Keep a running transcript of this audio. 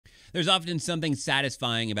There's often something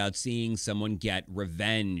satisfying about seeing someone get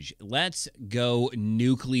revenge. Let's go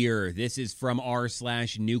nuclear. This is from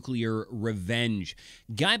r/NuclearRevenge.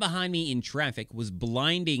 Guy behind me in traffic was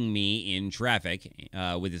blinding me in traffic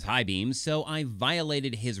with his high beams, so I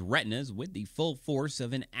violated his retinas with the full force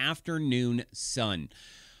of an afternoon sun.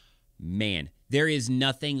 Man, there is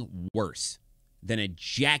nothing worse than a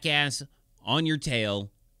jackass on your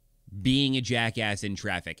tail being a jackass in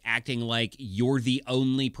traffic, acting like you're the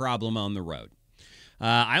only problem on the road.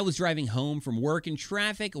 I was driving home from work and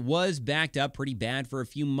traffic was backed up pretty bad for a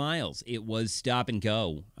few miles. It was stop and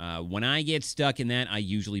go. When I get stuck in that, I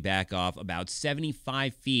usually back off about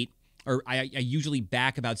 75 feet, or I usually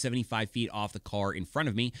back about 75 feet off the car in front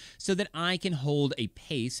of me so that I can hold a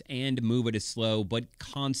pace and move at a slow but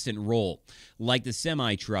constant roll, like the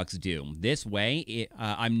semi-trucks do. This way,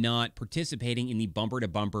 I'm not participating in the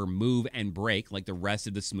bumper-to-bumper move and brake like the rest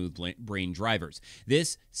of the smooth-brain drivers.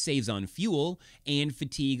 This saves on fuel and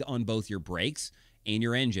fatigue on both your brakes and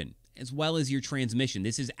your engine, as well as your transmission.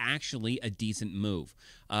 This is actually a decent move.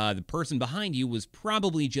 The person behind you was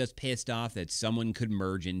probably just pissed off that someone could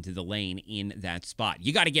merge into the lane in that spot.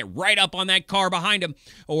 You got to get right up on that car behind them,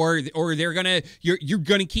 or you're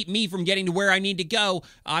gonna keep me from getting to where I need to go.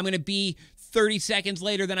 I'm gonna be 30 seconds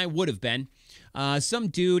later than I would have been. Some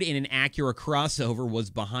dude in an Acura crossover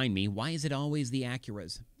was behind me. Why is it always the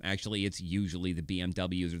Acuras? Actually, it's usually the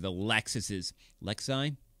BMWs or the Lexuses.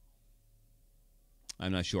 Lexi?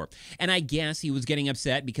 I'm not sure. And I guess he was getting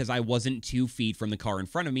upset because I wasn't 2 feet from the car in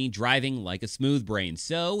front of me, driving like a smooth brain.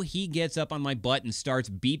 So he gets up on my butt and starts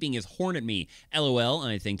beeping his horn at me. LOL,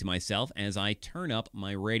 I think to myself as I turn up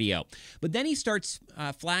my radio. But then he starts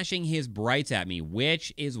flashing his brights at me,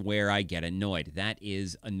 which is where I get annoyed. That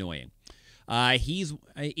is annoying. He's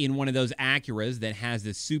in one of those Acuras that has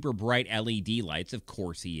the super bright LED lights. Of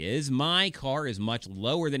course he is. My car is much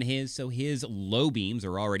lower than his, so his low beams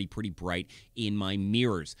are already pretty bright in my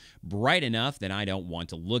mirrors. Bright enough that I don't want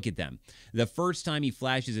to look at them. The first time he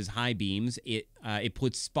flashes his high beams, it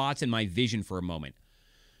puts spots in my vision for a moment.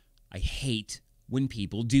 I hate when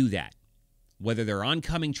people do that, whether they're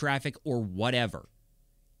oncoming traffic or whatever.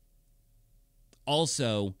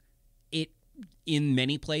 Also, it in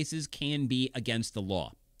many places can be against the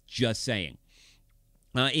law. Just saying.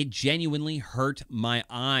 It genuinely hurt my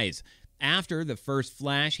eyes. After the first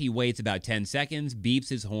flash, he waits about 10 seconds, beeps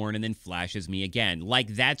his horn, and then flashes me again.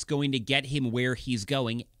 Like that's going to get him where he's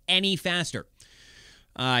going any faster.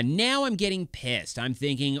 Now I'm getting pissed. I'm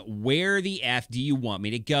thinking, where the F do you want me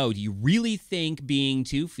to go? Do you really think being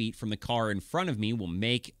 2 feet from the car in front of me will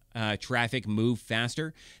make traffic move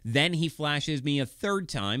faster? Then he flashes me a third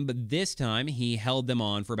time, but this time he held them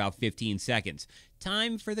on for about 15 seconds.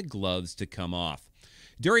 Time for the gloves to come off.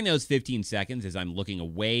 During those 15 seconds, as I'm looking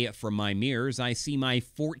away from my mirrors, I see my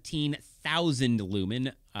 14,000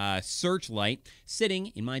 lumen searchlight sitting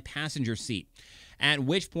in my passenger seat. At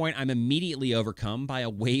which point, I'm immediately overcome by a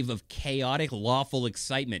wave of chaotic, lawful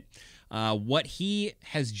excitement. What he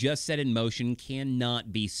has just set in motion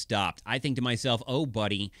cannot be stopped. I think to myself, oh,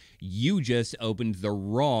 buddy, you just opened the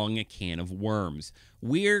wrong can of worms.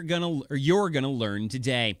 You're gonna learn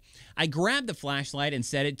today. I grabbed the flashlight and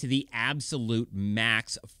set it to the absolute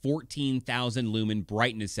max 14,000 lumen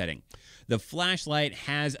brightness setting. The flashlight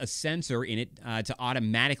has a sensor in it to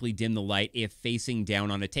automatically dim the light if facing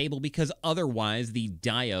down on a table, because otherwise the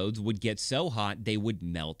diodes would get so hot they would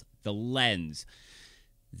melt the lens.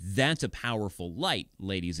 That's a powerful light,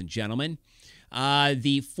 ladies and gentlemen.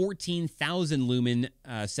 The 14,000 lumen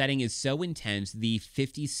setting is so intense, the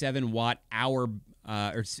 57 watt-hour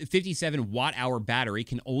battery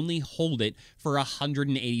can only hold it for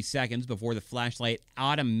 180 seconds before the flashlight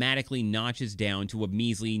automatically notches down to a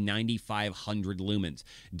measly 9,500 lumens.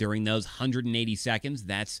 During those 180 seconds,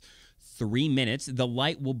 that's 3 minutes, the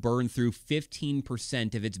light will burn through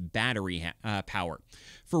 15% of its battery power.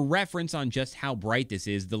 For reference on just how bright this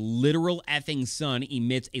is, the literal effing sun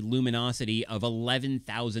emits a luminosity of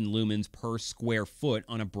 11,000 lumens per square foot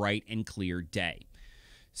on a bright and clear day.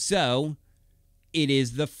 So, it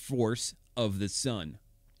is the force of the sun.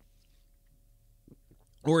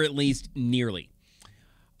 Or at least nearly.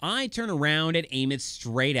 I turn around and aim it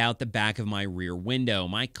straight out the back of my rear window.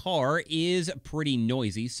 My car is pretty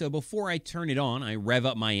noisy, so before I turn it on, I rev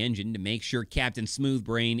up my engine to make sure Captain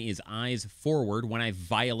Smoothbrain is eyes forward when I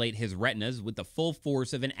violate his retinas with the full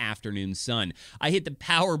force of an afternoon sun. I hit the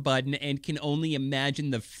power button and can only imagine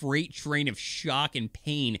the freight train of shock and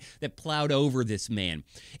pain that plowed over this man.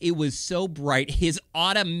 It was so bright, his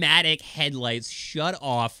automatic headlights shut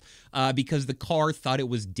off because the car thought it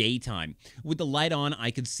was daytime. With the light on, I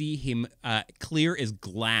could see him clear as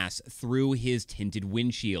glass through his tinted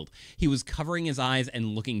windshield. He was covering his eyes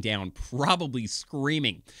and looking down, probably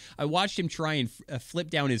screaming. I watched him try and flip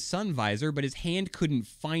down his sun visor, but his hand couldn't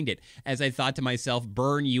find it, as I thought to myself,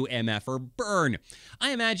 burn you MFer, burn.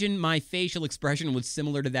 I imagine my facial expression was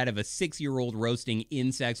similar to that of a 6-year-old roasting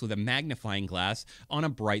insects with a magnifying glass on a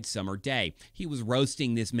bright summer day. He was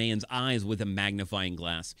roasting this man's eyes with a magnifying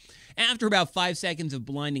glass. After about 5 seconds of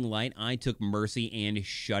blinding light, I took mercy and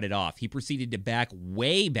shut it off. He proceeded to back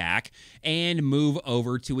way back and move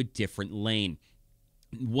over to a different lane.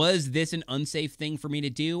 Was this an unsafe thing for me to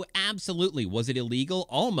do? Absolutely. Was it illegal?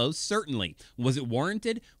 Almost certainly. Was it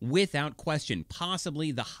warranted? Without question.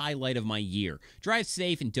 Possibly the highlight of my year. Drive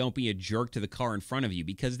safe and don't be a jerk to the car in front of you,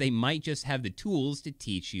 because they might just have the tools to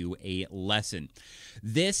teach you a lesson.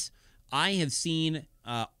 This I have seen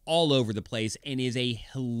all over the place and is a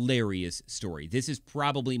hilarious story. This is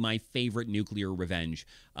probably my favorite nuclear revenge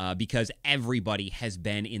because everybody has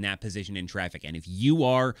been in that position in traffic. And if you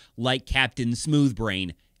are like Captain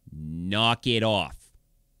Smoothbrain, knock it off.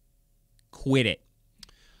 Quit it.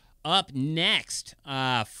 Up next,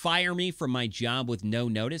 fire me from my job with no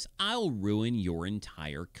notice. I'll ruin your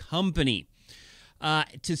entire company.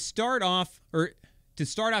 To start off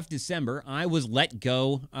December, I was let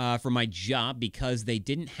go from my job because they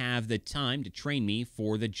didn't have the time to train me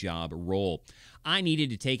for the job role. I needed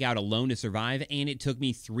to take out a loan to survive, and it took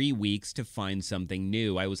me 3 weeks to find something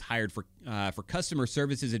new. I was hired for customer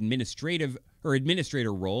services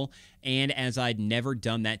administrator role, and as I'd never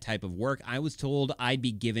done that type of work, I was told I'd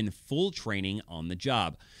be given full training on the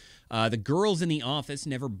job. The girls in the office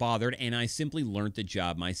never bothered, and I simply learned the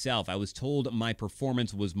job myself. I was told my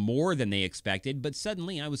performance was more than they expected, but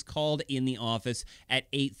suddenly I was called in the office at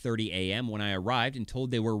 8:30 a.m. when I arrived and told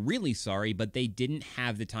they were really sorry, but they didn't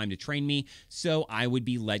have the time to train me, so I would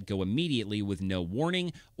be let go immediately with no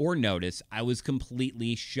warning or notice. I was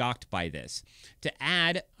completely shocked by this. To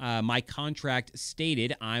add, my contract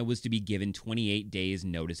stated I was to be given 28 days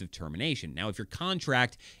notice of termination. Now, if your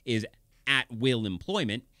contract is at-will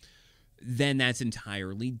employment, then that's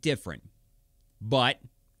entirely different. But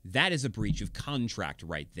that is a breach of contract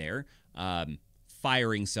right there,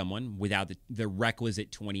 firing someone without the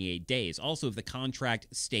requisite 28 days. Also, if the contract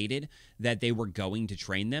stated that they were going to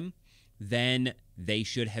train them, then they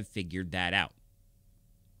should have figured that out,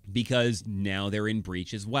 because now they're in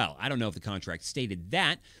breach as well. I don't know if the contract stated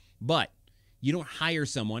that, but you don't hire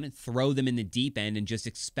someone and throw them in the deep end and just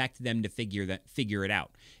expect them to figure it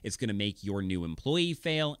out. It's going to make your new employee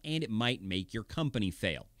fail, and it might make your company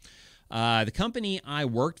fail. The company I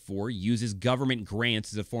worked for uses government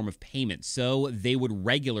grants as a form of payment, so they would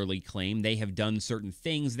regularly claim they have done certain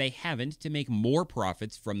things they haven't to make more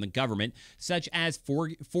profits from the government, such as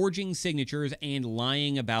forging signatures and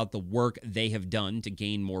lying about the work they have done to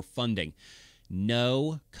gain more funding.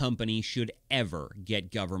 No company should ever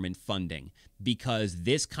get government funding, because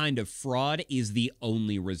this kind of fraud is the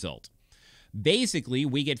only result. Basically,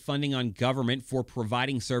 we get funding on government for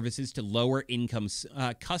providing services to lower income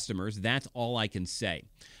customers. That's all I can say.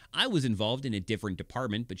 I was involved in a different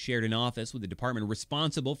department, but shared an office with the department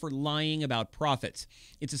responsible for lying about profits.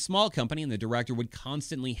 It's a small company, and the director would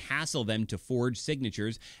constantly hassle them to forge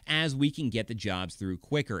signatures, as we can get the jobs through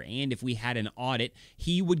quicker. And if we had an audit,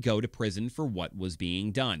 he would go to prison for what was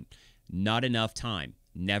being done. Not enough time.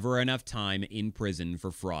 Never enough time in prison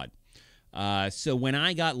for fraud. So when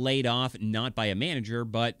I got laid off, not by a manager,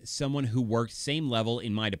 but someone who worked same level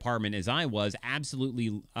in my department as I was,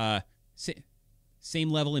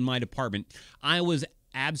 same level in my department, I was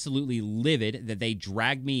absolutely livid that they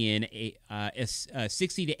dragged me in a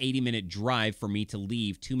 60 to 80 minute drive for me to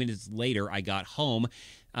leave. 2 minutes later, I got home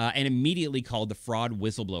and immediately called the fraud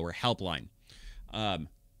whistleblower helpline.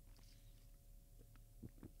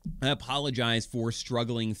 I apologize for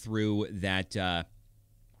struggling through that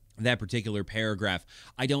particular paragraph.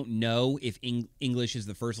 I don't know if English is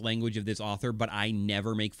the first language of this author, but I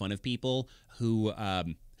never make fun of people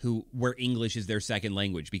where English is their second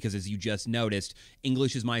language, because as you just noticed,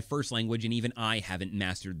 English is my first language, and even I haven't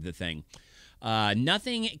mastered the thing.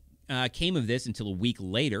 Nothing came of this until a week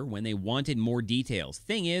later, when they wanted more details.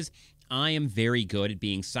 Thing is, I am very good at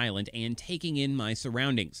being silent and taking in my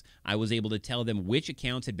surroundings. I was able to tell them which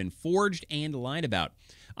accounts had been forged and lied about.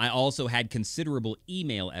 I also had considerable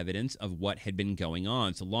email evidence of what had been going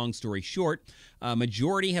on. So long story short, a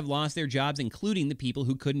majority have lost their jobs, including the people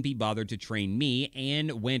who couldn't be bothered to train me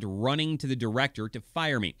and went running to the director to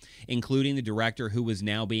fire me, including the director, who was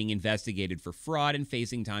now being investigated for fraud and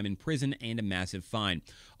facing time in prison and a massive fine.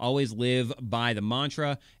 Always live by the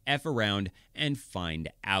mantra, F around and find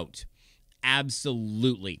out.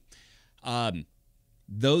 Absolutely.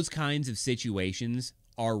 Those kinds of situations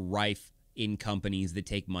are rife in companies that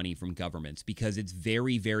take money from governments because it's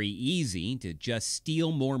very, very easy to just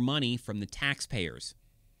steal more money from the taxpayers.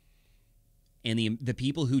 And the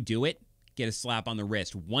people who do it get a slap on the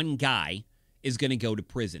wrist. One guy is going to go to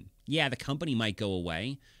prison. Yeah, the company might go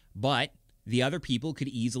away, but the other people could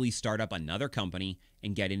easily start up another company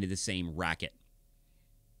and get into the same racket.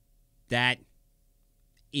 That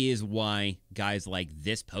is why guys like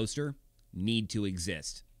this poster need to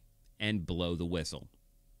exist and blow the whistle.